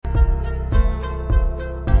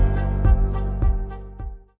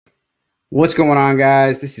What's going on,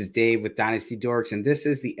 guys? This is Dave with Dynasty Dorks, and this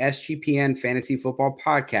is the SGPN Fantasy Football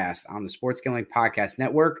Podcast on the Sports Gambling Podcast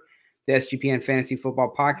Network. The SGPN Fantasy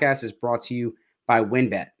Football Podcast is brought to you by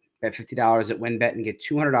WynnBET. Bet $50 at WynnBET and get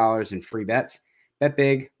 $200 in free bets. Bet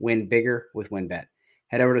big, win bigger with WynnBET.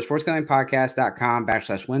 Head over to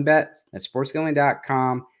sportsgamblingpodcast.com/WynnBET. That's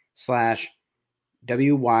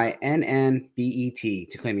sportsgambling.com/WYNNBET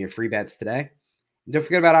to claim your free bets today. Don't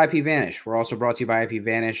forget about IPVanish. We're also brought to you by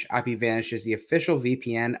IPVanish. IPVanish is the official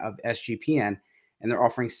VPN of SGPN, and they're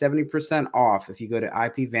offering 70% off if you go to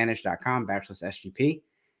IPVanish.com/SGP.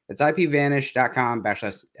 That's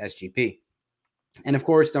IPVanish.com/SGP. And of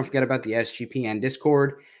course, don't forget about the SGPN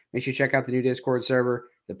Discord. Make sure you check out the new Discord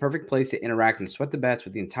server, the perfect place to interact and sweat the bets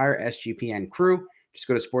with the entire SGPN crew. Just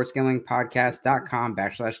go to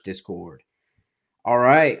sportsgamblingpodcast.com/Discord. All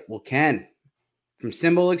right. Well, Ken, from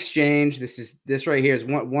Symbol Exchange, this right here is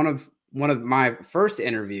one of my first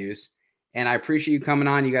interviews, and I appreciate you coming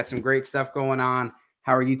on. You got some great stuff going on.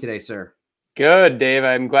 How are you today, sir? Good, Dave.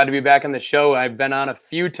 I'm glad to be back on the show. I've been on a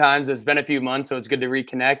few times. It's been a few months, so it's good to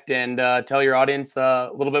reconnect and tell your audience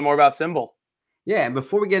a little bit more about Symbol. Yeah, and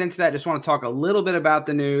before we get into that, just want to talk a little bit about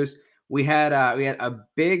the news. We had a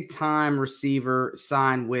big time receiver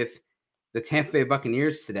sign with the Tampa Bay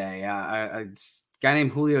Buccaneers today. A guy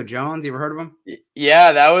named Julio Jones. You ever heard of him?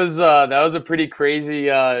 Yeah, that was a pretty crazy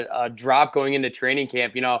drop going into training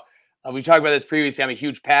camp. You know, we talked about this previously. I'm a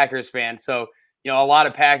huge Packers fan, so you know a lot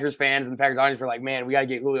of Packers fans and the Packers audience were like, "Man, we got to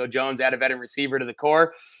get Julio Jones, add a veteran receiver to the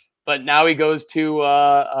core." But now he goes to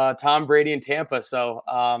Tom Brady in Tampa. So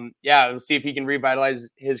yeah, we'll see if he can revitalize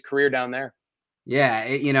his career down there. Yeah,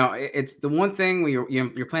 it's the one thing when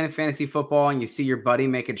you're playing fantasy football and you see your buddy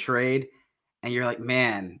make a trade, and you're like,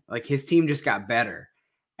 man, like his team just got better.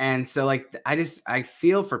 And so like I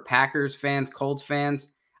feel for Packers fans, Colts fans.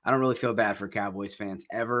 I don't really feel bad for Cowboys fans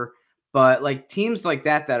ever, but like teams like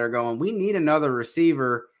that are going, we need another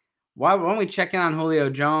receiver. Why don't we check in on Julio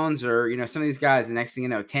Jones or some of these guys? The next thing you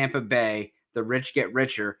know, Tampa Bay, the rich get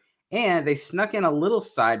richer, and they snuck in a little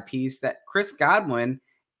side piece that Chris Godwin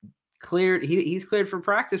cleared. He's cleared for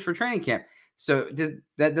practice for training camp. So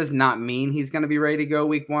that does not mean he's going to be ready to go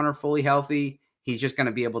week one or fully healthy. He's just going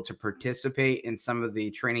to be able to participate in some of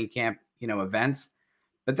the training camp, events.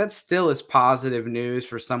 But that still is positive news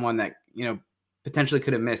for someone that, potentially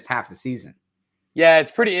could have missed half the season. Yeah,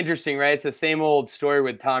 it's pretty interesting, right? It's the same old story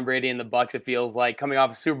with Tom Brady and the Bucs. It feels like coming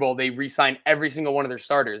off a Super Bowl, they re-signed every single one of their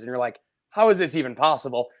starters. And you're like, how is this even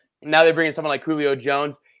possible? And now they bring in someone like Julio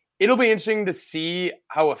Jones. It'll be interesting to see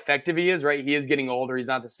how effective he is, right? He is getting older. He's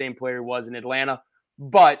not the same player he was in Atlanta.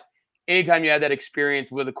 But anytime you have that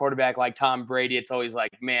experience with a quarterback like Tom Brady, it's always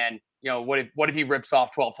like, man, what if he rips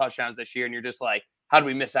off 12 touchdowns this year? And you're just like, how did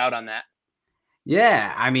we miss out on that?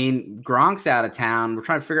 Yeah, I mean, Gronk's out of town. We're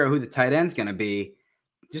trying to figure out who the tight end's going to be.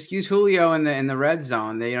 Just use Julio in the red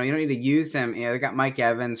zone. You don't need to use him. They got Mike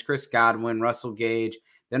Evans, Chris Godwin, Russell Gage.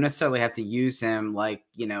 They don't necessarily have to use him like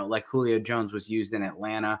Julio Jones was used in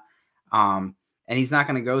Atlanta. And he's not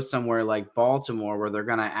going to go somewhere like Baltimore where they're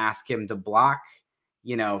going to ask him to block,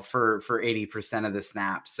 for 80% of the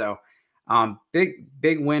snaps. So big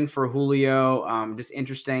win for Julio. Just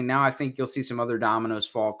interesting. Now I think you'll see some other dominoes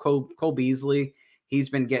fall. Cole Beasley, he's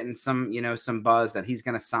been getting some buzz that he's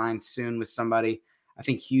going to sign soon with somebody. I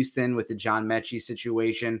think Houston with the John Mechie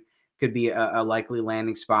situation could be a likely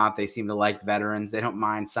landing spot. They seem to like veterans. They don't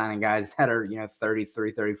mind signing guys that are,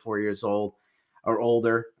 33, 34 years old or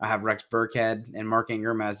older. I have Rex Burkhead and Mark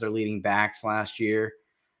Ingram as their leading backs last year.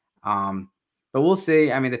 But we'll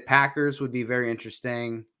see. I mean, the Packers would be very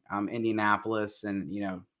interesting. Indianapolis and,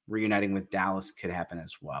 reuniting with Dallas could happen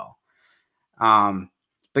as well.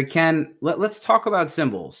 But Ken, let's talk about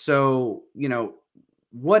symbols. So,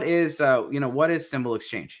 what is Symbol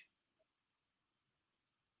Exchange?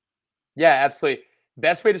 Yeah, absolutely.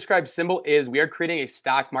 Best way to describe Symbol is we are creating a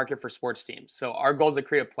stock market for sports teams. So our goal is to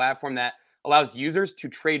create a platform that allows users to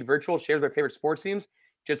trade virtual shares of their favorite sports teams,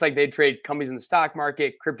 just like they trade companies in the stock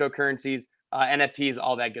market, cryptocurrencies, NFTs,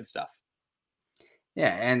 all that good stuff.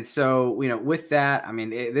 Yeah, and so with that, I mean,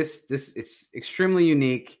 this it's extremely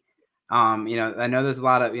unique. I know there's a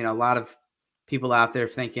lot of people out there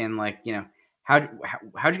thinking like, how'd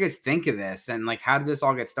you guys think of this, and like how did this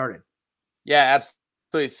all get started? Yeah, absolutely.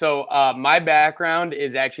 So my background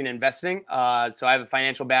is actually in investing. So I have a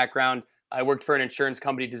financial background. I worked for an insurance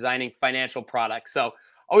company designing financial products. So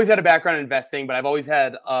always had a background in investing, but I've always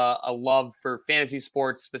had a love for fantasy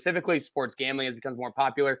sports, specifically sports gambling as it becomes more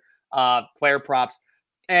popular, player props.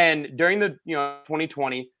 And during the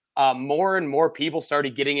 2020, more and more people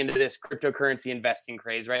started getting into this cryptocurrency investing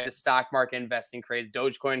craze, right? The stock market investing craze.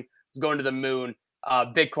 Dogecoin was going to the moon.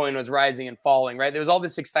 Bitcoin was rising and falling, right? There was all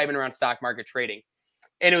this excitement around stock market trading.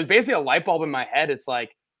 And it was basically a light bulb in my head. It's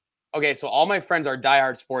like, okay, so all my friends are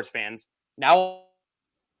diehard sports fans. Now,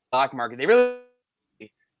 stock market, they really.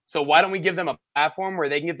 So why don't we give them a platform where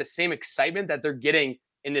they can get the same excitement that they're getting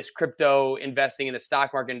in this crypto investing, in the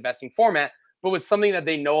stock market investing format, but with something that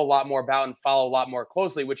they know a lot more about and follow a lot more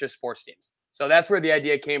closely, which is sports teams. So that's where the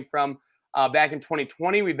idea came from. Back in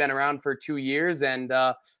 2020, we've been around for 2 years and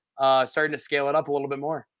starting to scale it up a little bit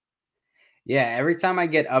more. Yeah, every time I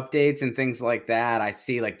get updates and things like that, I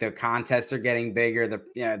see like the contests are getting bigger,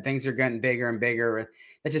 things are getting bigger and bigger.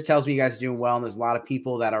 That just tells me you guys are doing well, and there's a lot of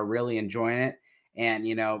people that are really enjoying it. And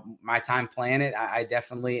my time playing it, I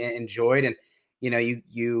definitely enjoyed. And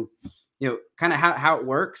you kind of how it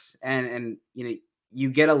works, and you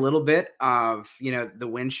get a little bit of the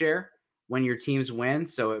win share when your teams win.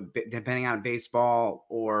 So depending on baseball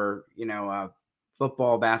or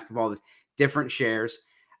football, basketball, different shares.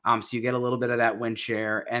 So you get a little bit of that win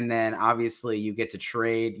share, and then obviously you get to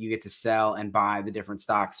trade, you get to sell and buy the different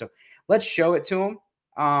stocks. So let's show it to them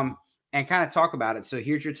and kind of talk about it. So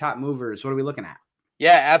here's your top movers. What are we looking at?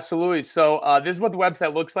 Yeah, absolutely. So this is what the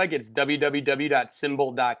website looks like. It's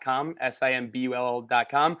www.simbull.com,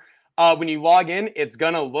 SIMBULL.com. When you log in, it's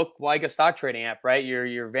going to look like a stock trading app, right?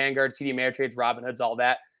 Your Vanguard, TD Ameritrades, Robinhoods, all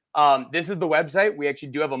that. This is the website. We actually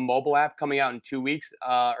do have a mobile app coming out in 2 weeks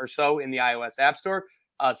or so in the iOS App Store.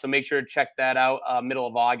 So make sure to check that out middle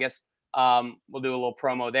of August. We'll do a little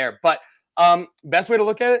promo there. But best way to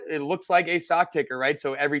look at it, it looks like a stock ticker, right?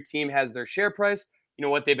 So every team has their share price,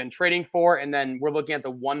 what they've been trading for. And then we're looking at the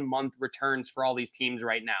 1 month returns for all these teams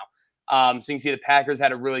right now. So you can see the Packers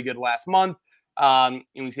had a really good last month. And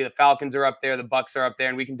we see the Falcons are up there, the Bucks are up there,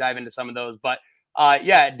 and we can dive into some of those. But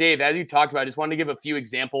yeah, Dave, as you talked about, I just wanted to give a few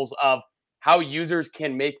examples of how users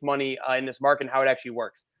can make money in this market and how it actually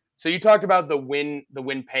works. So you talked about the win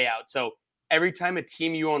payout. So every time a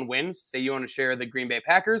team you own wins, say you own a share of the Green Bay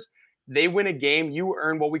Packers, they win a game, you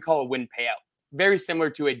earn what we call a win payout. Very similar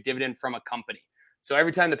to a dividend from a company. So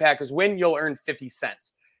every time the Packers win, you'll earn 50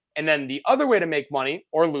 cents. And then the other way to make money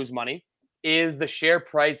or lose money is the share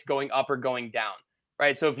price going up or going down,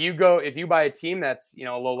 right? So if you buy a team that's, a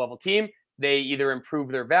low level team, they either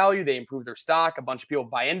improve their value, they improve their stock, a bunch of people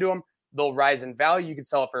buy into them, they'll rise in value, you can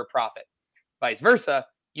sell it for a profit. Vice versa,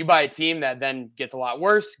 you buy a team that then gets a lot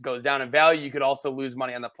worse, goes down in value, you could also lose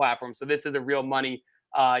money on the platform. So this is a real money,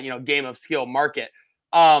 game of skill market.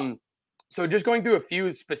 So just going through a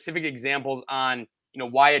few specific examples on,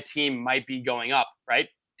 why a team might be going up, right?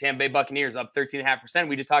 Tampa Bay Buccaneers up 13.5%.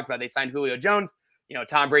 We just talked about, they signed Julio Jones.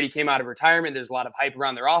 Tom Brady came out of retirement. There's a lot of hype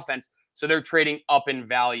around their offense. So they're trading up in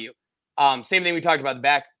value. Same thing we talked about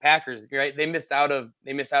the Packers, right? They missed out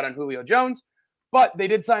on Julio Jones, but they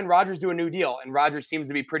did sign Rodgers to a new deal. And Rodgers seems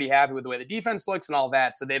to be pretty happy with the way the defense looks and all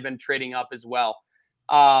that. So they've been trading up as well.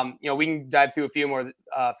 We can dive through a few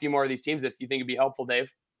more of these teams if you think it'd be helpful,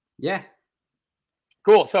 Dave. Yeah.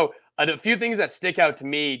 Cool. So a few things that stick out to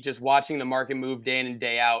me just watching the market move day in and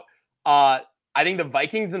day out. I think the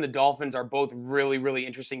Vikings and the Dolphins are both really, really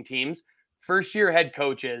interesting teams. First year head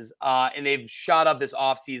coaches, and they've shot up this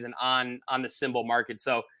offseason on the symbol market.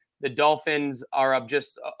 So the Dolphins are up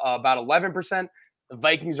just about 11%. The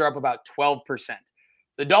Vikings are up about 12%.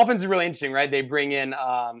 The Dolphins is really interesting, right? They bring in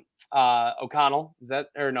O'Connell.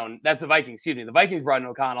 That's the Vikings. Excuse me. The Vikings brought in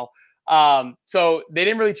O'Connell. So they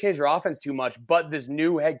didn't really change their offense too much, but this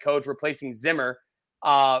new head coach replacing Zimmer,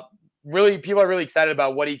 really people are really excited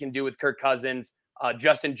about what he can do with Kirk Cousins,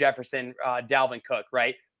 Justin Jefferson, Dalvin Cook,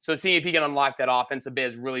 right? So seeing if he can unlock that offense a bit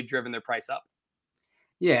has really driven their price up.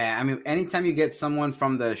 Yeah, I mean, anytime you get someone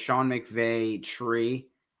from the Sean McVay tree,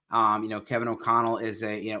 Kevin O'Connell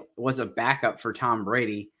was a backup for Tom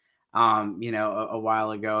Brady, a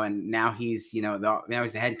while ago, and now he's now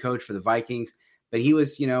he's the head coach for the Vikings. But he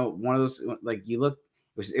was, one of those, like, you look,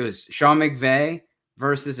 it was Sean McVay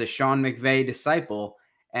versus a Sean McVay disciple,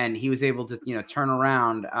 and he was able to, turn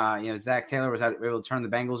around. Zach Taylor was able to turn the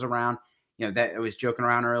Bengals around. That I was joking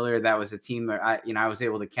around earlier. That was a team that I was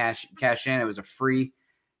able to cash in. It was a free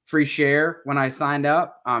share when I signed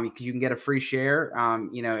up. Because you can get a free share.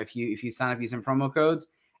 If you sign up using promo codes,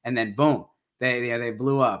 and then boom, they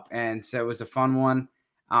blew up, and so it was a fun one.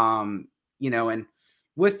 And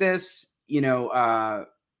with this. I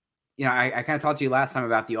kind of talked to you last time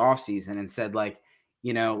about the off season and said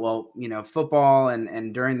football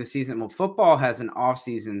and during the season, football has an off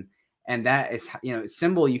season, and that is,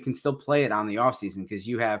 symbol, you can still play it on the off season because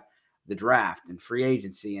you have the draft and free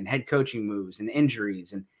agency and head coaching moves and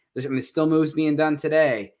injuries. And there's still moves being done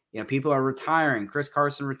today. People are retiring. Chris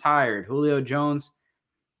Carson retired. Julio Jones,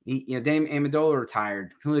 Dame Amendola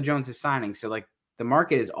retired. Julio Jones is signing. So the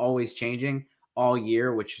market is always changing all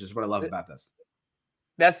year, which is what I love about this.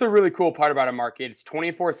 That's the really cool part about a market. It's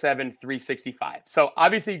 24/7, 365. So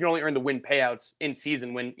obviously you can only earn the win payouts in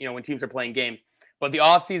season when teams are playing games. But the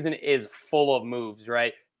offseason is full of moves,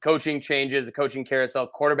 right? Coaching changes, the coaching carousel,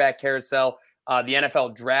 quarterback carousel. The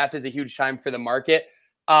NFL draft is a huge time for the market.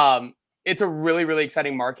 It's a really, really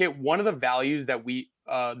exciting market. One of the values that we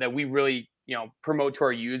really promote to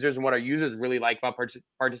our users, and what our users really like about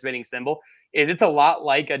participating in SimBull, is it's a lot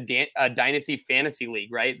like a dynasty fantasy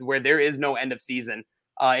league, right? Where there is no end of season.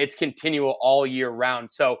 It's continual all year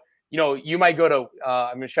round. So, you might go to,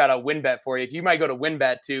 I'm going to shout out WinBet for you. If you might go to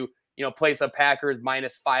WinBet to, place a Packers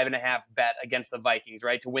 -5.5 bet against the Vikings,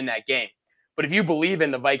 right, to win that game. But if you believe in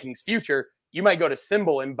the Vikings future, you might go to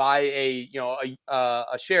SimBull and buy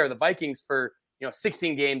a share of the Vikings for,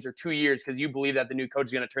 16 games or 2 years because you believe that the new coach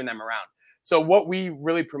is going to turn them around. So what we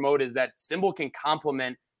really promote is that SimBull can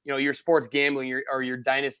complement, your sports gambling or your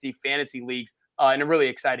dynasty fantasy leagues in a really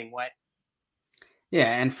exciting way.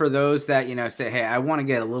 Yeah, and for those that, say, hey, I want to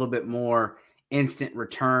get a little bit more instant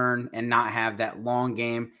return and not have that long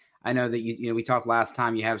game. I know that we talked last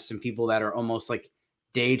time, you have some people that are almost like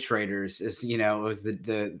day traders, was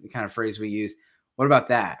the kind of phrase we use. What about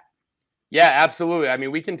that? Yeah, absolutely. I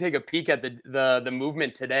mean, we can take a peek at the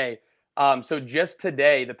movement today. So just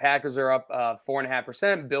today, the Packers are up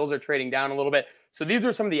 4.5%. Bills are trading down a little bit. So these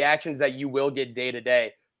are some of the actions that you will get day to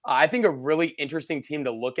day. I think a really interesting team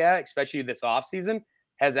to look at, especially this offseason,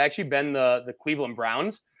 has actually been the Cleveland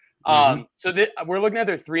Browns. So we're looking at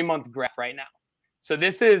their 3-month graph right now. So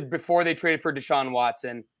this is before they traded for Deshaun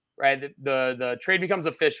Watson, right? The trade becomes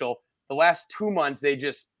official. The last 2 months, they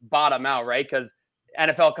just bottom out, right? Because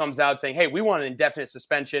NFL comes out saying, hey, we want an indefinite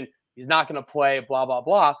suspension. He's not going to play, blah, blah,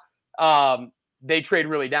 blah. They trade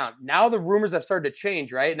really down. Now the rumors have started to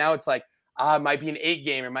change, right? Now it's like, it might be an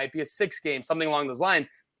 8-game, it might be a 6-game, something along those lines.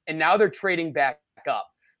 And now they're trading back up.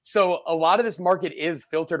 So a lot of this market is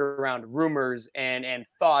filtered around rumors and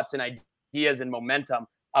thoughts and ideas and momentum,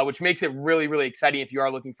 which makes it really, really exciting if you are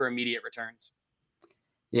looking for immediate returns.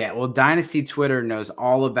 Yeah, well, Dynasty Twitter knows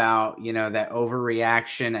all about, that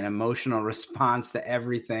overreaction and emotional response to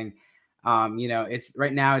everything. It's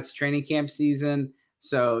right now it's training camp season.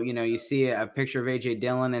 So, you see a picture of AJ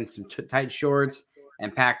Dillon in some tight shorts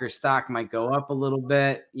and Packers stock might go up a little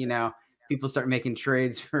bit. People start making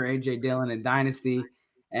trades for AJ Dillon and Dynasty,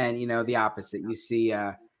 and the opposite. You see,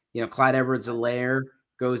 Clyde Edwards-Helaire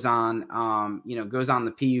goes on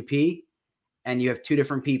the PUP, and you have two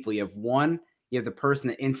different people. You have the person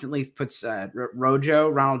that instantly puts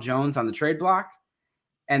Ronald Jones on the trade block,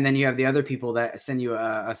 and then you have the other people that send you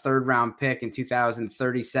a 3rd round pick in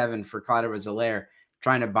 2037 for Clyde Edwards-Helaire,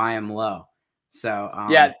 trying to buy him low. So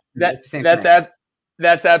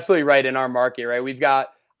that's absolutely right in our market, right? We've got,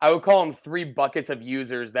 I would call them 3 buckets of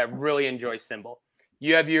users that really enjoy SimBull.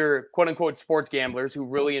 You have your quote unquote sports gamblers who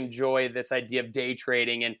really enjoy this idea of day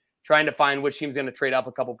trading and trying to find which team's going to trade up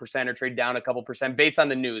a couple percent or trade down a couple percent based on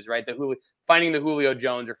the news, right? Finding the Julio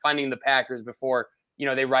Jones or finding the Packers before,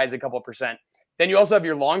 they rise a couple percent. Then you also have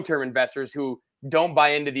your long-term investors who don't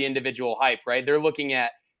buy into the individual hype, right? They're looking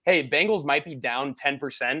at, hey, Bengals might be down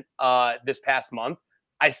 10% this past month.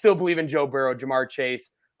 I still believe in Joe Burrow, Jamar Chase,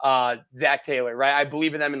 Zach Taylor, right? I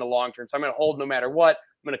believe in them in the long term. So I'm going to hold no matter what.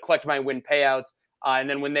 I'm going to collect my win payouts. And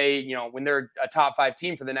then when they're a top 5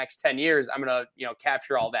 team for the next 10 years, I'm going to,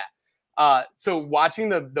 capture all that. So watching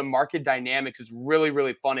the market dynamics is really,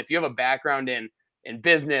 really fun. If you have a background in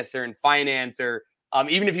business or in finance, or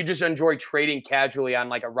even if you just enjoy trading casually on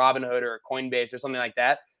like a Robinhood or a Coinbase or something like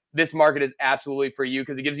that, this market is absolutely for you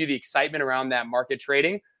because it gives you the excitement around that market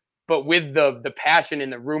trading, but with the passion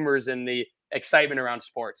and the rumors and the excitement around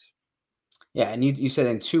sports. Yeah, and you said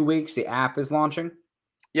in 2 weeks the app is launching?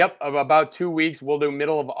 Yep, about 2 weeks. We'll do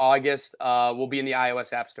middle of August. We'll be in the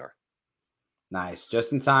iOS App Store. Nice.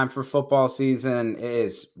 Just in time for football season. It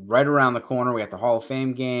is right around the corner. We got the Hall of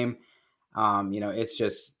Fame game.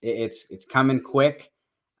 It's coming quick.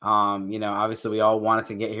 Obviously we all want it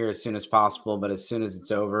to get here as soon as possible, but as soon as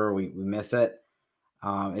it's over, we miss it.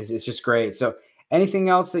 It's just great. So anything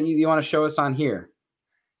else that you want to show us on here?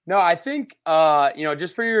 No, I think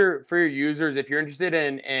just for your users, if you're interested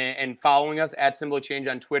in following us at SimBull Exchange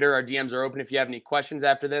on Twitter, our DMs are open. If you have any questions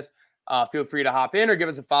after this, feel free to hop in or give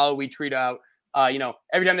us a follow. We tweet out,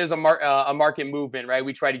 every time there's a market movement, right?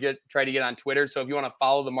 We try to get on Twitter. So if you want to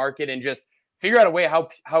follow the market and just figure out a way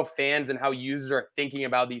how fans and how users are thinking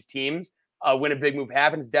about these teams when a big move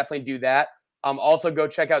happens, definitely do that. Also go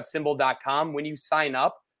check out SimBull.com. When you sign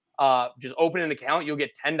up, just open an account. You'll get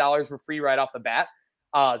 $10 for free right off the bat.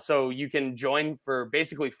 So you can join for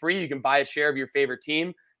basically free. You can buy a share of your favorite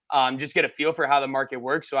team. just get a feel for how the market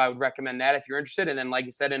works. So I would recommend that if you're interested. And then, like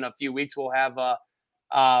you said, in a few weeks, we'll have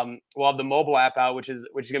the mobile app out, which is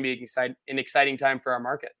going to be an exciting time for our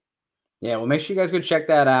market. Yeah, well, make sure you guys go check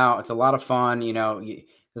that out. It's a lot of fun.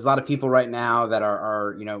 There's a lot of people right now that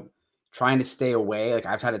are trying to stay away. Like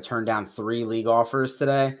I've had to turn down 3 league offers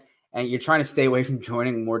today, and you're trying to stay away from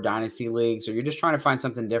joining more dynasty leagues, or you're just trying to find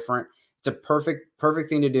something different. It's a perfect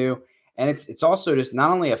thing to do, and it's also just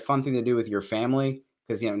not only a fun thing to do with your family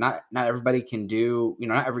because not everybody can do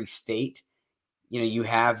not every state you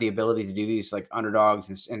have the ability to do these like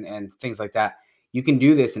underdogs and things like that. You can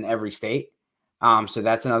do this in every state. So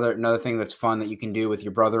that's another thing that's fun that you can do with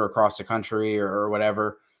your brother across the country or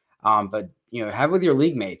whatever. But have with your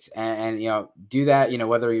league mates and do that,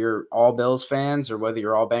 whether you're all Bills fans or whether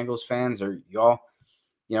you're all Bengals fans or you all,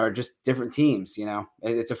 are just different teams,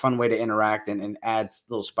 it's a fun way to interact and add a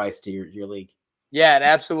little spice to your league. Yeah, it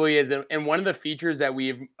absolutely is. And one of the features that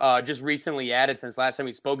we've just recently added since last time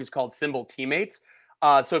we spoke is called SimBull Teammates.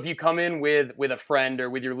 So if you come in with a friend or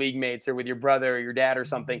with your league mates or with your brother or your dad or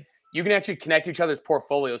something, you can actually connect each other's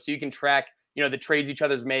portfolios. So you can track, the trades each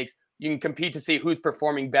other's makes. You can compete to see who's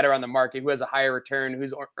performing better on the market, who has a higher return,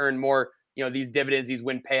 who's earned more, these dividends, these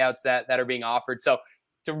win payouts that are being offered. So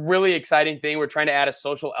it's a really exciting thing. We're trying to add a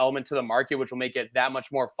social element to the market, which will make it that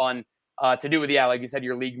much more fun to do with, like you said,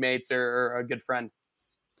 your league mates or a good friend.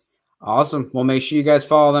 Awesome. Well, make sure you guys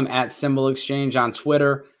follow them at SimBull Exchange on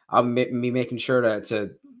Twitter. I'll be making sure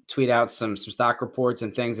to tweet out some stock reports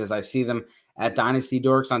and things as I see them at Dynasty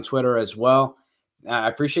Dorks on Twitter as well. I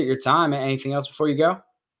appreciate your time. Anything else before you go?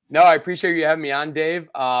 No, I appreciate you having me on, Dave.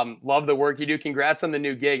 Love the work you do. Congrats on the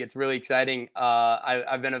new gig. It's really exciting.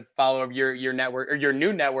 I've been a follower of your network or your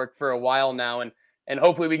new network for a while now, and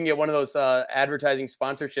hopefully we can get one of those advertising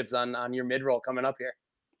sponsorships on your mid-roll coming up here.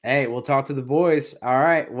 Hey, we'll talk to the boys. All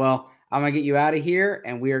right. Well, I'm going to get you out of here,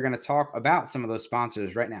 and we are going to talk about some of those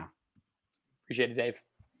sponsors right now. Appreciate it, Dave.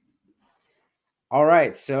 All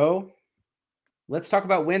right. So let's talk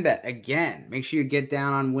about WynnBET. Again, make sure you get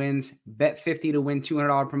down on wins. Bet 50 to win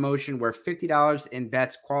 $200 promotion where $50 in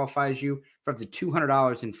bets qualifies you for up to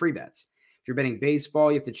 $200 in free bets. If you're betting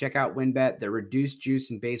baseball, you have to check out WynnBET. The reduced juice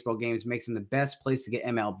in baseball games makes them the best place to get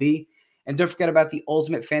MLB. And don't forget about the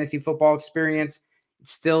ultimate fantasy football experience.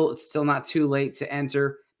 It's still not too late to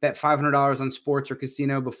enter. Bet $500 on sports or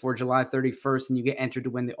casino before July 31st, and you get entered to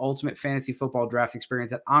win the ultimate fantasy football draft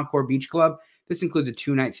experience at Encore Beach Club. This includes a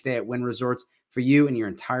 2-night stay at Wynn Resorts for you and your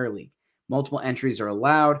entire league. Multiple entries are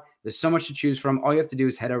allowed. There's so much to choose from. All you have to do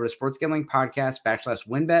is head over to Sports Gambling Podcast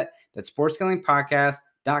 /WynnBET. That's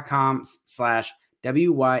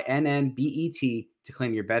sportsgamblingpodcast.com/WYNNBET to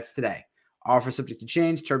claim your bets today. Offer subject to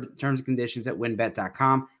change. Terms and conditions at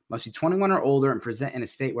wynnbet.com. Must be 21 or older and present in a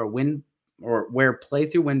state where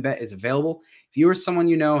playthrough WynnBET is available. If you or someone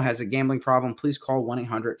you know has a gambling problem, please call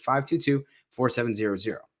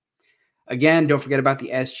 1-800-522-4700. Again, don't forget about the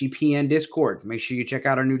SGPN Discord. Make sure you check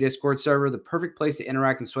out our new Discord server, the perfect place to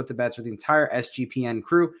interact and sweat the bets with the entire SGPN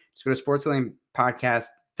crew. Just go to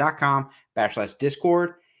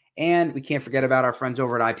sportsgamblingpodcast.com/Discord. And we can't forget about our friends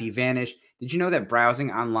over at IPVanish. Did you know that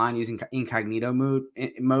browsing online using incognito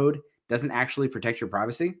mode doesn't actually protect your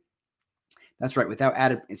privacy? That's right. Without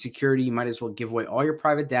added security, you might as well give away all your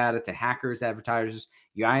private data to hackers, advertisers,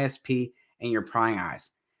 your ISP, and your prying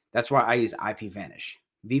eyes. That's why I use IPVanish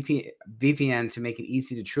VPN to make it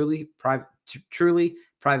easy to truly private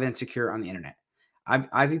and secure on the internet.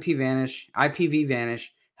 IPVanish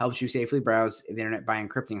helps you safely browse the internet by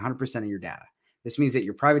encrypting 100% of your data. This means that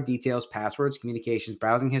your private details, passwords, communications,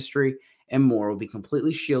 browsing history, and more will be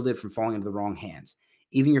completely shielded from falling into the wrong hands.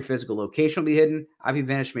 Even your physical location will be hidden.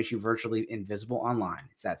 IPVanish makes you virtually invisible online.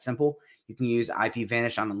 It's that simple. You can use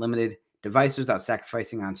IPVanish on unlimited devices without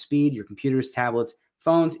sacrificing on speed, your computers, tablets,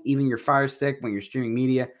 phones, even your Fire Stick when you're streaming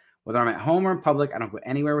media. Whether I'm at home or in public, I don't go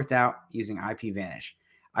anywhere without using IPVanish.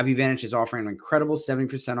 IPVanish is offering an incredible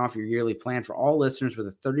 70% off your yearly plan for all listeners with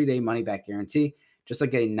a 30-day money-back guarantee, just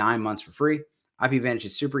like getting 9 months for free. IPVanish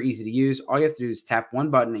is super easy to use. All you have to do is tap one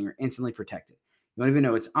button and you're instantly protected. You don't even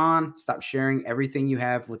know it's on. Stop sharing everything you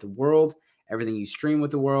have with the world, everything you stream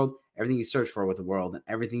with the world, everything you search for with the world, and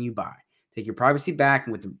everything you buy. Take your privacy back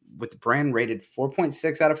with the brand rated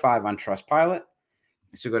 4.6 out of 5 on Trustpilot.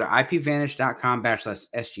 So go to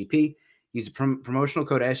ipvanish.com/SGP. Use the promotional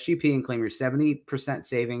code SGP and claim your 70%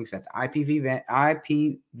 savings. That's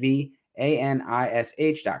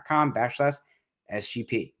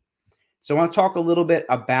ipvanish.com/SGP. So I want to talk a little bit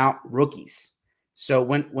about rookies. So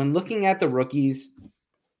when looking at the rookies,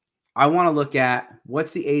 I want to look at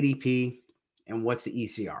what's the ADP and what's the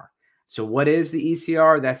ECR. So what is the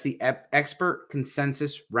ECR? That's the expert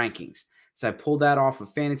consensus rankings. So I pulled that off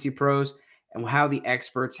of Fantasy Pros and how the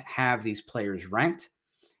experts have these players ranked.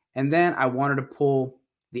 And then I wanted to pull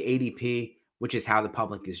the ADP, which is how the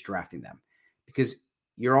public is drafting them. Because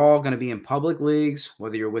you're all going to be in public leagues,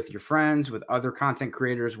 whether you're with your friends, with other content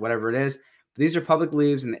creators, whatever it is. But these are public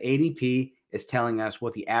leagues, and the ADP is telling us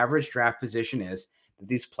what the average draft position is that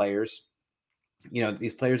these players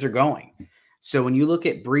are going. So when you look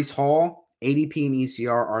at Breece Hall, ADP and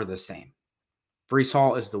ECR are the same. Breece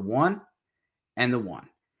Hall is the 1 and the 1.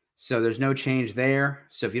 So there's no change there.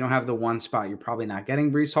 So if you don't have the 1 spot, you're probably not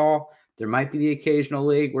getting Breece Hall. There might be the occasional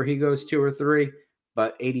league where he goes 2 or 3,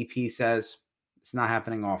 but ADP says it's not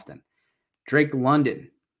happening often. Drake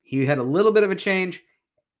London, he had a little bit of a change.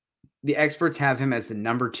 The experts have him as the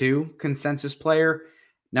number 2 consensus player,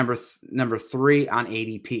 number 3 on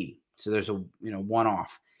ADP. So there's a one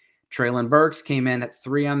off. Treylon Burks came in at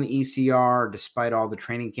 3 on the ECR despite all the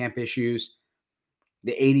training camp issues.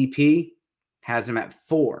 The ADP has him at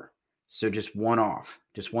 4, so just one off,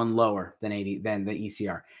 just one lower than the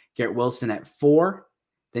ECR. Garrett Wilson at 4.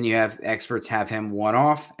 Then you have experts have him one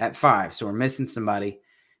off at 5. So we're missing somebody.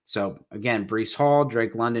 So again, Breece Hall,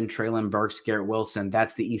 Drake London, Treylon Burks, Garrett Wilson.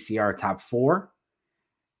 That's the ECR top 4.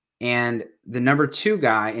 And the number 2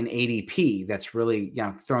 guy in ADP that's really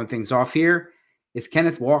throwing things off here is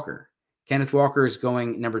Kenneth Walker. Kenneth Walker is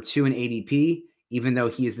going number 2 in ADP, even though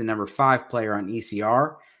he is the number 5 player on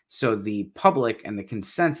ECR. So the public and the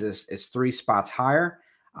consensus is 3 spots higher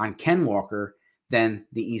on Ken Walker than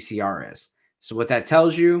the ECR is. So what that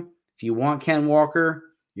tells you, if you want Ken Walker,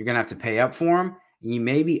 you're going to have to pay up for him. And you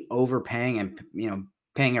may be overpaying and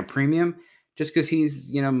paying a premium just because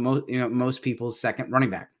he's most people's second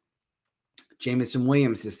running back. Jameson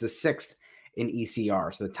Williams is the 6th in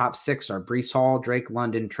ECR. So the top 6 are Breece Hall, Drake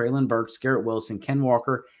London, Treylon Burks, Garrett Wilson, Ken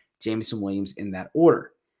Walker, Jameson Williams in that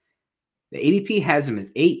order. The ADP has him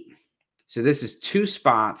as 8. So this is 2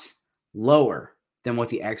 spots lower than what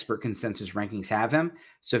the expert consensus rankings have him.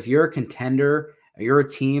 So if you're a contender, or you're a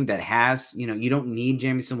team that has, you don't need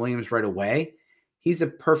Jameson Williams right away, he's the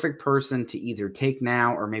perfect person to either take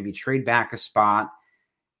now or maybe trade back a spot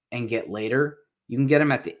and get later. You can get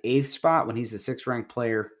him at the 8th spot when he's the 6th ranked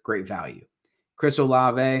player. Great value. Chris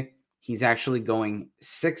Olave, he's actually going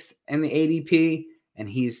 6th in the ADP and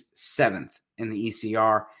he's 7th in the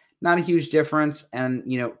ECR. Not a huge difference. And,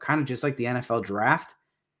 kind of just like the NFL draft,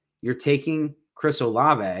 you're taking Chris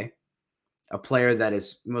Olave, a player that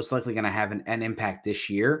is most likely going to have an impact this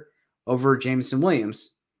year, over Jameson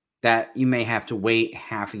Williams that you may have to wait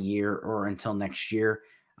half a year or until next year.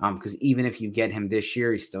 Because even if you get him this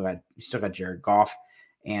year, you still got Jared Goff.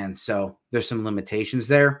 And so there's some limitations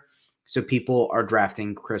there. So people are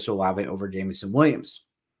drafting Chris Olave over Jameson Williams.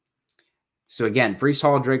 So again, Breece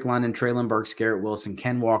Hall, Drake London, Treylon Burks, Garrett Wilson,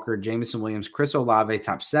 Ken Walker, Jameson Williams, Chris Olave,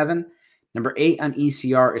 top 7. Number 8 on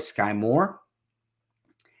ECR is Sky Moore.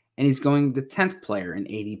 And he's going the 10th player in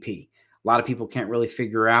ADP. A lot of people can't really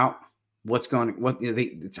figure out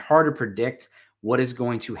it's hard to predict what is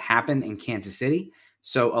going to happen in Kansas City.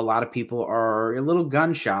 So a lot of people are a little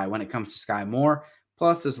gun shy when it comes to Sky Moore.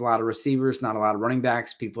 Plus, there's a lot of receivers, not a lot of running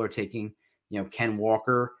backs. People are taking, Ken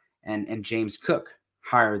Walker and James Cook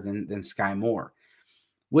higher than Sky Moore.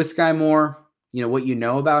 With Sky Moore,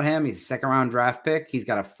 what about him, he's a 2nd round draft pick. He's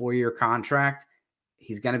got a 4-year contract.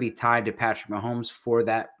 He's going to be tied to Patrick Mahomes for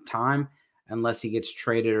that time unless he gets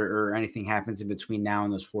traded or anything happens in between now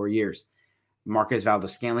and those 4 years. Marquez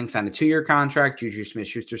Valdes-Scantling signed a 2-year contract. Juju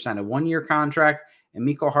Smith-Schuster signed a 1-year contract. And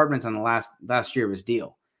Mecole Hardman's on the last year of his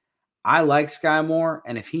deal. I like Sky Moore,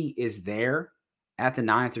 and if he is there at the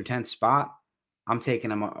 9th or 10th spot, I'm taking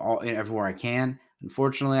him everywhere I can.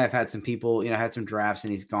 Unfortunately, I've had some people, had some drafts,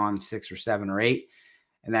 and he's gone 6 or 7 or 8,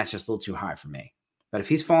 and that's just a little too high for me. But if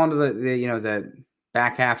he's fallen to the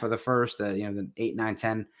back half of the first, the 8, 9,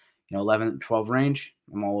 10, 11, 12 range,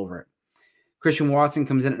 I'm all over it. Christian Watson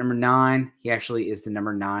comes in at number 9. He actually is the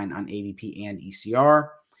number 9 on ADP and ECR.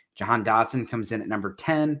 Jahan Dotson comes in at number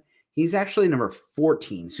 10. He's actually number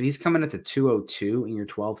 14. So he's coming at the 202 in your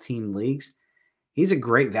 12-team leagues. He's a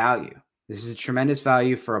great value. This is a tremendous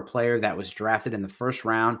value for a player that was drafted in the 1st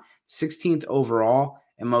round, 16th overall,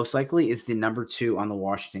 and most likely is the number 2 on the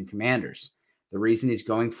Washington Commanders. The reason he's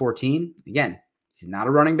going 14, again, he's not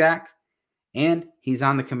a running back, and he's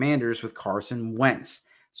on the Commanders with Carson Wentz.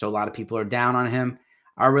 So a lot of people are down on him.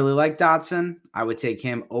 I really like Dotson. I would take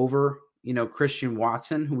him over Christian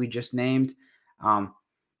Watson, who we just named,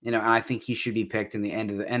 and I think he should be picked in the end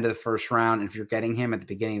of the 1st round. And if you're getting him at the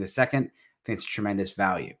beginning of the 2nd, I think it's tremendous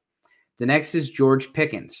value. The next is George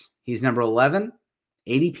Pickens. He's number 11.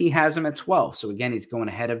 ADP has him at 12. So again, he's going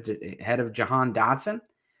ahead of Jahan Dotson.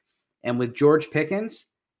 And with George Pickens,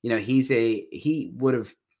 he would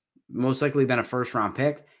have most likely been a first round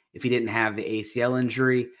pick if he didn't have the ACL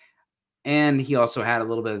injury. And he also had a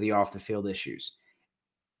little bit of the off the field issues.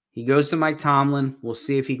 He goes to Mike Tomlin. We'll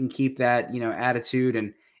see if he can keep that, attitude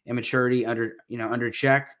and immaturity under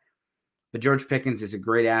check. But George Pickens is a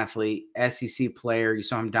great athlete, SEC player. You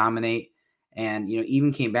saw him dominate and,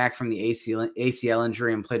 even came back from the ACL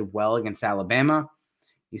injury and played well against Alabama.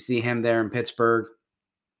 You see him there in Pittsburgh.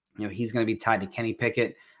 He's going to be tied to Kenny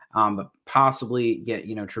Pickett, but possibly get,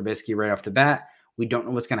 Trubisky right off the bat. We don't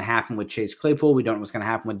know what's going to happen with Chase Claypool. We don't know what's going to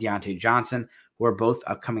happen with Deontay Johnson, who are both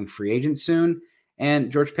upcoming free agents soon.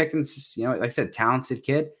 And George Pickens, like I said, talented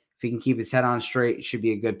kid. If he can keep his head on straight, it should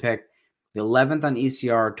be a good pick. The 11th on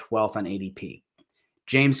ECR, 12th on ADP.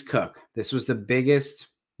 James Cook. This was the biggest,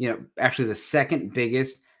 actually the second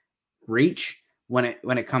biggest reach when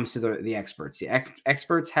it comes to the experts. The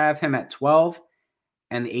experts have him at 12,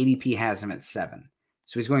 and the ADP has him at 7.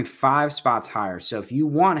 So he's going 5 spots higher. So if you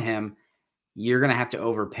want him, you're going to have to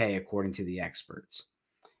overpay according to the experts.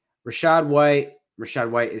 Rachaad White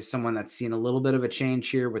is someone that's seen a little bit of a change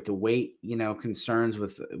here with the weight, concerns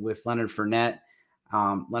with Leonard Fournette.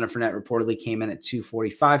 Leonard Fournette reportedly came in at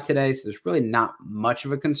 245 today, so there's really not much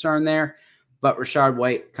of a concern there. But Rachaad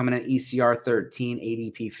White coming in ECR 13,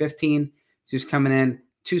 ADP 15. So he's coming in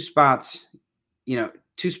 2 spots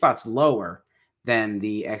lower than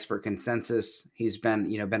the expert consensus. He's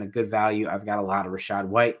been a good value. I've got a lot of Rachaad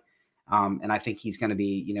White. And I think he's going to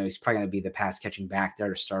be, he's probably going to be the pass catching back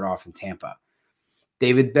there to start off in Tampa.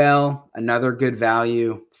 David Bell, another good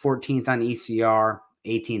value, 14th on ECR,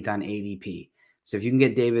 18th on ADP. So if you can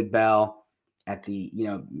get David Bell at the,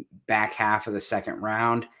 back half of the second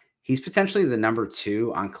round, he's potentially the number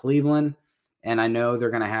 2 on Cleveland. And I know they're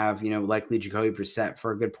going to have, likely Jacoby Brissett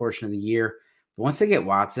for a good portion of the year. But once they get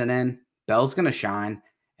Watson in, Bell's going to shine.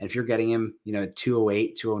 And if you're getting him,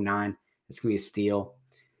 208, 209, it's going to be a steal.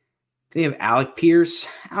 They have Alec Pierce.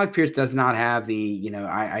 Alec Pierce does not have the,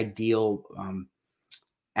 ideal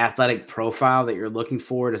athletic profile that you're looking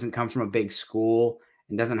for. Doesn't come from a big school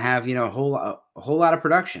and doesn't have, a whole lot of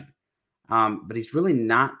production. But he's really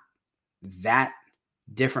not that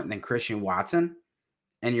different than Christian Watson.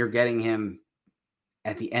 And you're getting him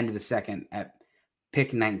at the end of the second at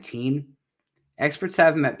pick 19. Experts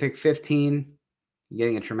have him at pick 15. You're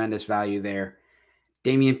getting a tremendous value there.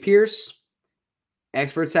 Dameon Pierce.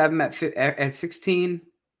 Experts have him at 16, and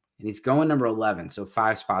he's going number 11, so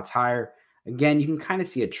 5 spots higher. Again, you can kind of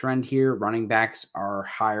see a trend here. Running backs are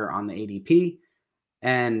higher on the ADP,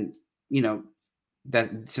 and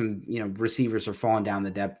that some receivers are falling down the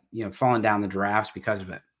depth, falling down the drafts because of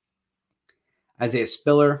it. Isaiah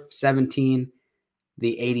Spiller, 17.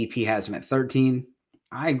 The ADP has him at 13.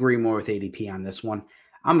 I agree more with ADP on this one.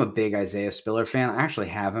 I'm a big Isaiah Spiller fan. I actually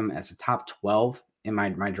have him as a top 12 in my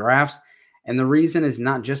drafts. And the reason is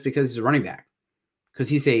not just because he's a running back, because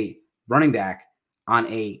he's a running back on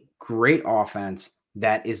a great offense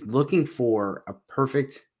that is looking for a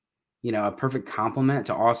perfect complement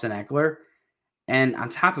to Austin Eckler. And on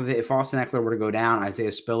top of it, if Austin Eckler were to go down,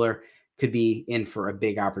 Isaiah Spiller could be in for a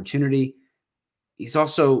big opportunity. He's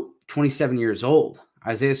also 27 years old.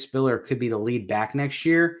 Isaiah Spiller could be the lead back next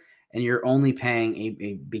year, and you're only paying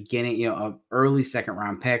a beginning, an early second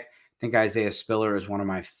round pick. I think Isaiah Spiller is one of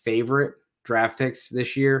my favorite draft picks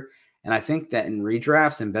this year. And I think that in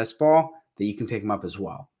redrafts and best ball that you can pick him up as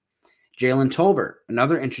well. Jalen Tolbert,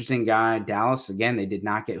 another interesting guy. Dallas, again, they did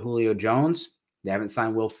not get Julio Jones. They haven't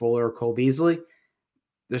signed Will Fuller or Cole Beasley.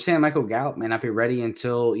 They're saying Michael Gallup may not be ready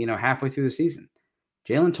until, halfway through the season.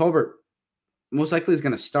 Jalen Tolbert most likely is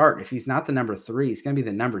going to start. If he's not the number 3, he's going to be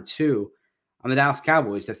the number 2 on the Dallas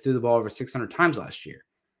Cowboys that threw the ball over 600 times last year.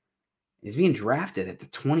 He's being drafted at the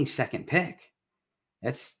 22nd pick.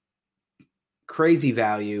 That's crazy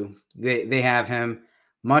value. They have him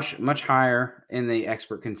much higher in the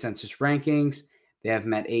expert consensus rankings. They have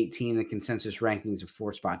him at 18. The consensus rankings of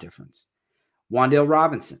 4-spot difference. Wan'Dale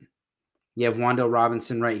Robinson. You have Wan'Dale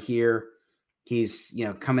Robinson right here. He's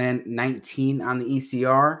coming in 19 on the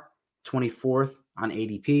ECR, 24th on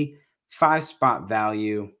ADP, 5-spot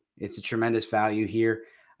value. It's a tremendous value here.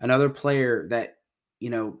 Another player that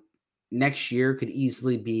next year could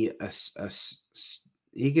easily be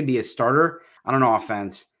he could be a starter on an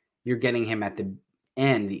offense. You're getting him at the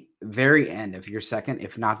very end of your second,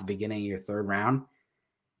 if not the beginning of your third round.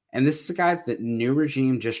 And this is a guy that the new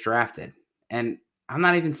regime just drafted. And I'm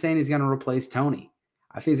not even saying he's going to replace Tony.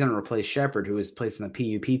 I think he's going to replace Shepard, who was placed in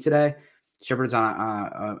the PUP today. Shepard's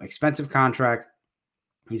on an expensive contract.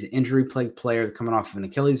 He's an injury-plagued player coming off of an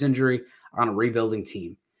Achilles injury on a rebuilding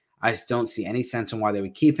team. I just don't see any sense in why they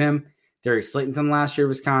would keep him. Darius Slayton's on the last year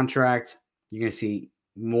of his contract. You're going to see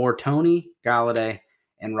more Tony, Galladay,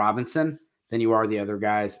 and Robinson than you are the other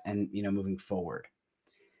guys, and moving forward.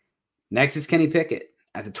 Next is Kenny Pickett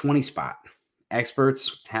at the 20 spot.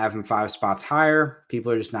 Experts have him 5 spots higher.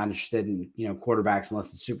 People are just not interested in quarterbacks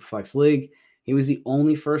unless it's Superflex League. He was the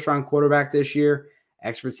only first-round quarterback this year.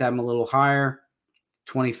 Experts have him a little higher,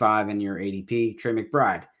 25 in your ADP. Trey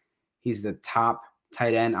McBride, he's the top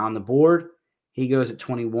tight end on the board. He goes at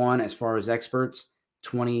 21 as far as experts.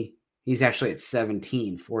 20, he's actually at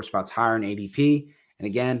 17, 4 spots higher in ADP. And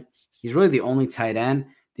again, he's really the only tight end.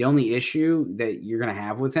 The only issue that you're going to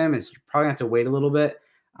have with him is you're probably going to have to wait a little bit.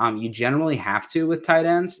 You generally have to with tight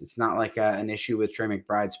ends. It's not like an issue with Trey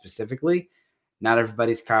McBride specifically. Not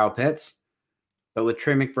everybody's Kyle Pitts. But with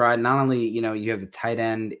Trey McBride, not only, you have the tight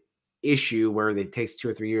end issue where it takes 2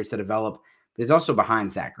 or 3 years to develop, but he's also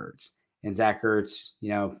behind Zach Ertz. And Zach Ertz,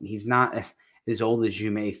 he's not as old as you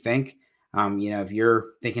may think. If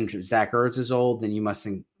you're thinking Zach Ertz is old, then you must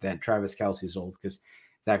think that Travis Kelce is old, because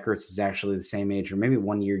Zach Ertz is actually the same age or maybe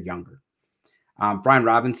 1 year younger. Brian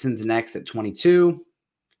Robinson's next at 22.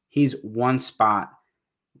 He's 1 spot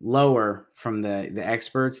lower from the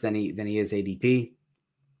experts than he is ADP.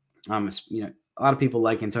 A lot of people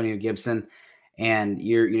like Antonio Gibson, and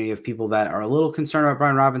you have people that are a little concerned about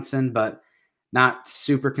Brian Robinson, but not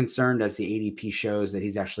super concerned, as the ADP shows that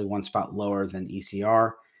he's actually 1 spot lower than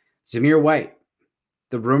ECR. Zamir White,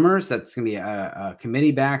 the rumors that it's going to be a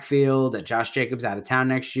committee backfield, that Josh Jacobs out of town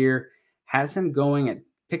next year, has him going at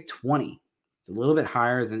pick 20. It's a little bit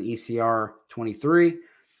higher than ECR 23.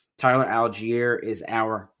 Tyler Algier is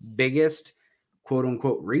our biggest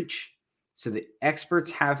quote-unquote reach. So the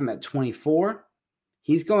experts have him at 24.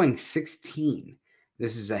 He's going 16.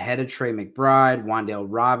 This is ahead of Trey McBride, Wan'Dale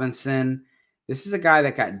Robinson. This is a guy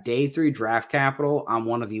that got day 3 draft capital on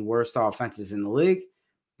one of the worst offenses in the league.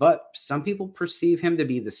 But some people perceive him to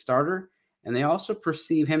be the starter, and they also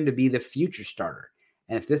perceive him to be the future starter.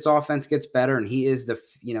 And if this offense gets better and he is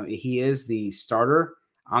the starter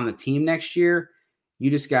on the team next year, you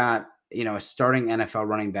just got, a starting NFL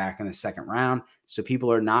running back in the 2nd round. So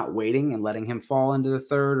people are not waiting and letting him fall into the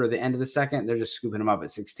 3rd or the end of the 2nd. They're just scooping him up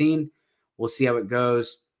at 16. We'll see how it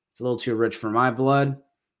goes. It's a little too rich for my blood,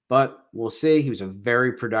 but we'll see. He was a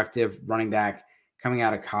very productive running back coming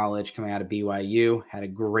out of college, coming out of BYU, had a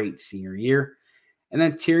great senior year. And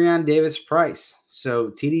then Tyrion Davis-Price. So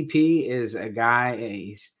TDP is a guy,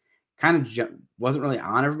 he's kind of wasn't really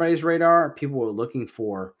on everybody's radar. People were looking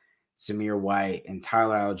for Zamir White and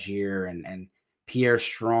Tyler Algier and Pierre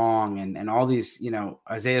Strong and all these,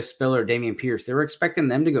 Isaiah Spiller, Dameon Pierce. They were expecting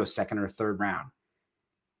them to go 2nd or 3rd round.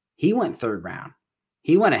 He went 3rd round.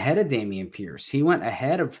 He went ahead of Dameon Pierce. He went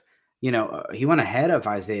ahead of,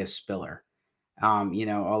 Isaiah Spiller. A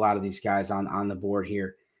lot of these guys on the board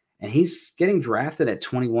here. And he's getting drafted at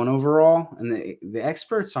 21 overall. And the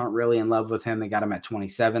experts aren't really in love with him. They got him at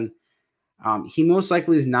 27. He most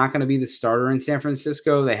likely is not going to be the starter in San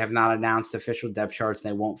Francisco. They have not announced official depth charts.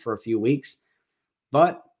 They won't for a few weeks.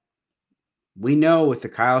 But we know with the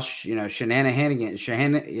Kyle, shenanigans, you're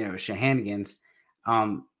going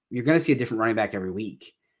to see a different running back every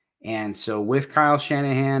week. And so with Kyle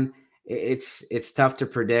Shanahan, it's tough to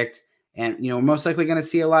predict. And, we're most likely going to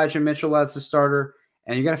see Elijah Mitchell as the starter.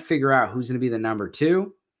 And you got to figure out who's going to be the number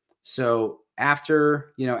 2. So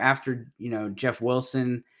after Jeff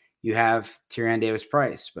Wilson, you have Tyrion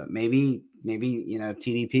Davis-Price, but maybe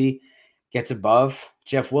TDP gets above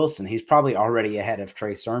Jeff Wilson. He's probably already ahead of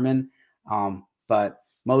Trey Sermon, but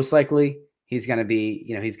most likely he's going to be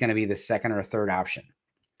the 2nd or 3rd option.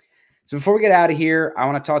 So before we get out of here, I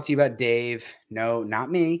want to talk to you about Dave. No,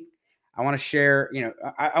 not me. I want to share.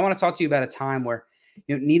 I want to talk to you about a time where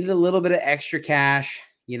needed a little bit of extra cash.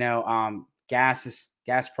 Gas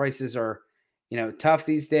prices are tough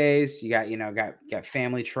these days. You got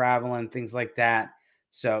family traveling, things like that.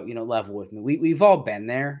 So, level with me. We've all been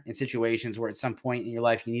there in situations where at some point in your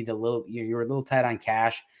life, you need you're a little tight on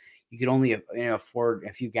cash. You could only, afford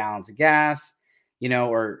a few gallons of gas,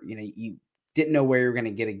 or, you didn't know where you're going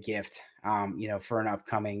to get a gift, for an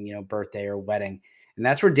upcoming, birthday or wedding. And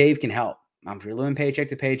that's where Dave can help. If you're living paycheck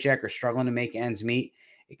to paycheck or struggling to make ends meet,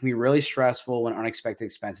 it can be really stressful when unexpected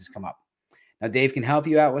expenses come up. Now, Dave can help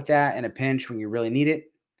you out with that in a pinch when you really need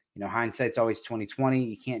it. Hindsight's always 20/20.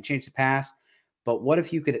 You can't change the past. But what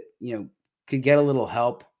if you could get a little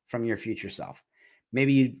help from your future self?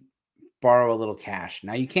 Maybe you borrow a little cash.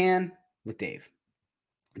 Now you can with Dave.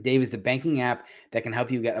 Dave is the banking app that can help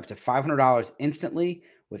you get up to $500 instantly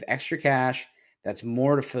with extra cash. That's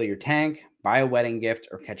more to fill your tank, buy a wedding gift,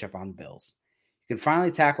 or catch up on the bills. You can finally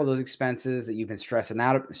tackle those expenses that you've been stressing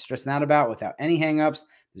out about without any hangups.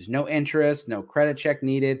 There's no interest, no credit check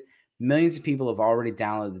needed, Millions of people have already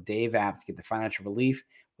downloaded the Dave app to get the financial relief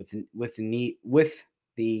with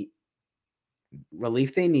the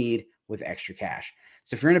relief they need with extra cash.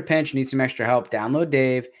 So if you're in a pinch, need some extra help, download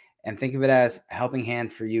Dave and think of it as a helping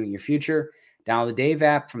hand for you in your future. Download the Dave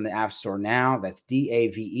app from the App Store now. That's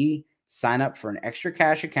DAVE. Sign up for an extra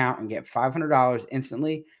cash account and get $500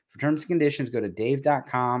 instantly. For terms and conditions, go to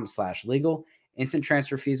dave.com/legal. Instant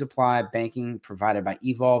transfer fees apply. Banking provided by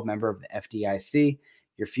Evolve, member of the FDIC.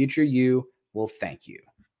 Your future you will thank you.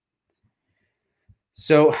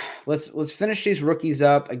 So let's finish these rookies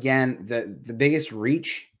up. Again, the biggest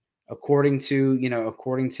reach according to the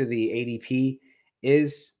ADP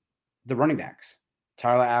is the running backs.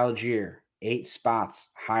 Tyler Algier, 8 spots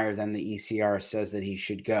higher than the ECR says that he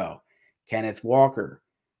should go. Kenneth Walker,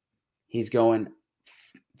 he's going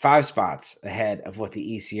 5 spots ahead of what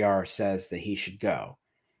the ECR says that he should go.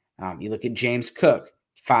 You look at James Cook,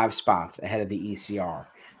 5 spots ahead of the ECR.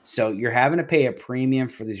 So you're having to pay a premium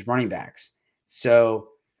for these running backs. So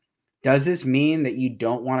does this mean that you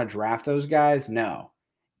don't want to draft those guys? No.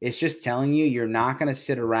 It's just telling you you're not going to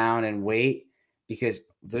sit around and wait because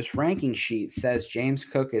this ranking sheet says James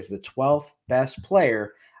Cook is the 12th best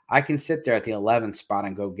player. I can sit there at the 11th spot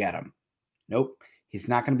and go get him. Nope. He's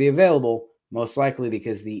not going to be available, most likely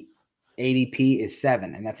because the ADP is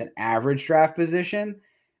 7, and that's an average draft position,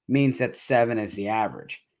 means that 7 is the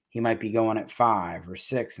average. He might be going at 5 or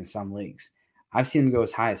 6 in some leagues. I've seen him go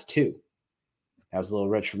as high as 2. That was a little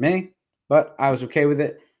rich for me, but I was okay with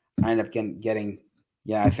it. I ended up getting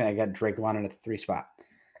I think I got Drake London at the 3 spot.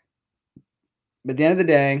 But at the end of the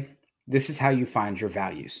day, this is how you find your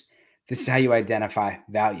values. This is how you identify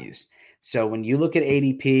values. So when you look at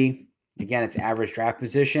ADP, again, it's average draft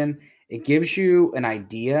position. It gives you an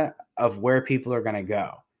idea of where people are going to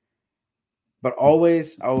go. But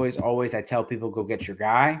always, always, always, I tell people, go get your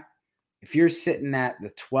guy. If you're sitting at the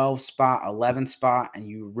 12 spot, 11 spot, and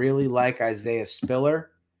you really like Isaiah Spiller,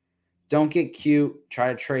 don't get cute. Try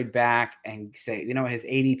to trade back and say, his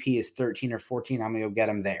ADP is 13 or 14. I'm going to go get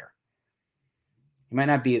him there. He might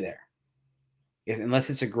not be there. Unless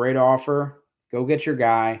it's a great offer, go get your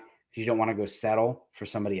guy because you don't want to go settle for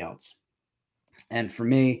somebody else. And for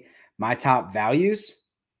me, my top values,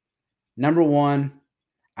 number 1,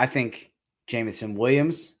 I think Jameson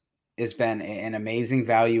Williams has been an amazing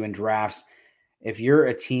value in drafts. If you're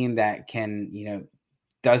a team that can,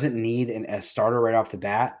 doesn't need a starter right off the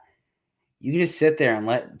bat, you can just sit there and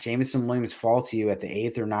let Jameson Williams fall to you at the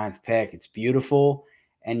 8th or 9th pick. It's beautiful,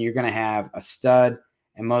 and you're going to have a stud,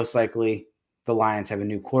 and most likely the Lions have a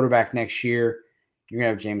new quarterback next year. You're going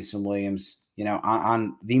to have Jameson Williams,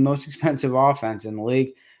 on the most expensive offense in the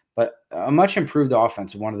league, but a much improved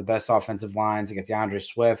offense, one of the best offensive lines. You got DeAndre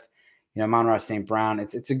Swift, Amon-Ra St. Brown.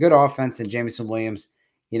 It's a good offense, and Jameson Williams,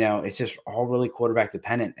 it's just all really quarterback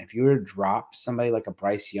dependent. If you were to drop somebody like a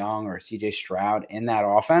Bryce Young or a CJ Stroud in that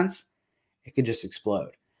offense, it could just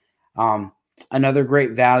explode. Another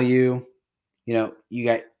great value, you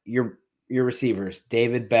got your receivers,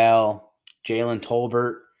 David Bell, Jalen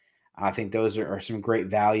Tolbert. I think those are some great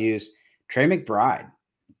values. Trey McBride.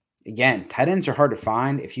 Again, tight ends are hard to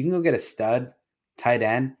find. If you can go get a stud tight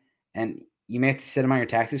end, and you may have to sit him on your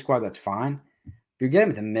taxi squad, that's fine. If you're getting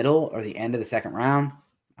him at the middle or the end of the second round,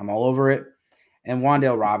 I'm all over it. And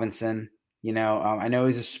Wan'Dale Robinson, I know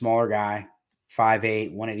he's a smaller guy,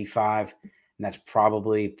 5'8", 185, and that's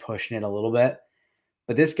probably pushing it a little bit.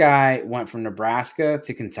 But this guy went from Nebraska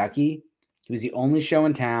to Kentucky. He was the only show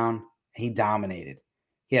in town, and he dominated.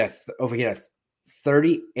 He had a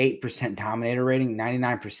 38% dominator rating,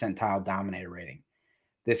 99 percentile dominator rating.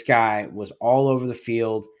 This guy was all over the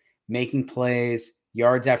field, making plays,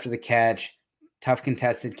 yards after the catch, tough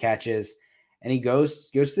contested catches. And he goes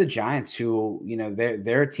to the Giants, who,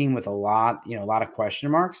 they're a team with a lot of question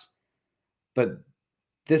marks. But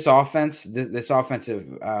this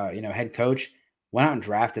offensive head coach went out and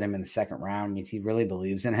drafted him in the second round. Means he really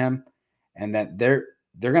believes in him, and that they're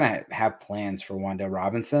going to have plans for Wan'Dale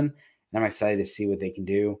Robinson. And I'm excited to see what they can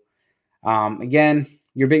do. Again,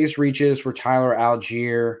 your biggest reaches were Tyler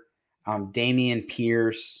Algier, Dameon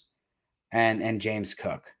Pierce, and James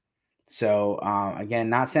Cook. So, again,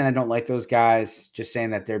 not saying I don't like those guys, just saying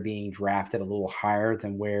that they're being drafted a little higher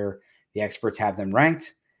than where the experts have them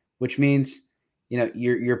ranked, which means,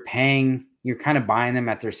 you're kind of buying them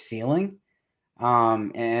at their ceiling.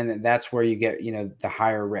 And that's where you get, the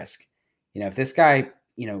higher risk. If this guy,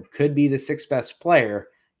 could be the 6th best player,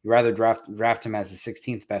 you'd rather draft him as the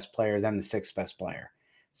 16th best player than the 6th best player.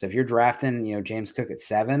 So if you're drafting, James Cook at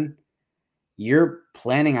 7, you're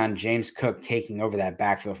planning on James Cook taking over that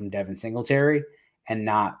backfield from Devin Singletary and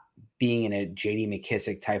not being in a J.D.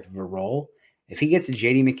 McKissick type of a role. If he gets a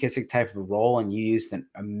J.D. McKissic type of a role and you used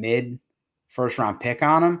a mid first round pick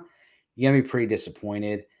on him, you're going to be pretty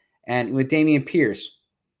disappointed. And with Dameon Pierce,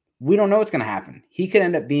 we don't know what's going to happen. He could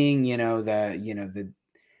end up being, the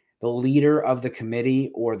leader of the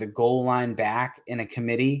committee or the goal line back in a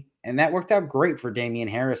committee. And that worked out great for Damian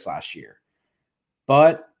Harris last year.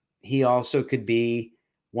 But he also could be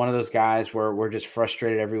one of those guys where we're just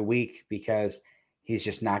frustrated every week because he's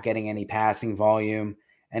just not getting any passing volume.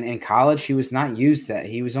 And in college, he was not used that.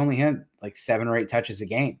 He was only had like 7 or 8 touches a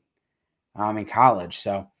game in college.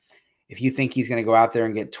 So if you think he's going to go out there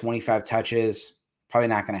and get 25 touches, probably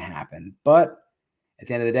not going to happen. But at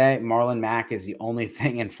the end of the day, Marlon Mack is the only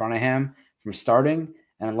thing in front of him from starting.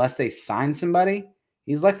 And unless they sign somebody,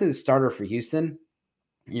 he's likely the starter for Houston.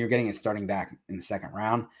 And you're getting a starting back in the second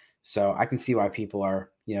round. So I can see why people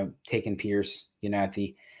are, taking Pierce, at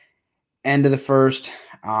the end of the first,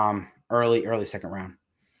 early second round.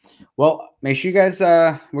 Well, make sure you guys,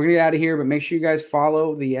 we're going to get out of here, but make sure you guys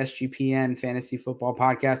follow the SGPN Fantasy Football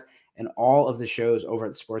Podcast and all of the shows over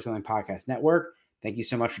at the Sports Gambling Podcast Network. Thank you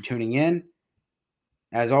so much for tuning in.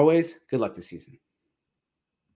 As always, good luck this season.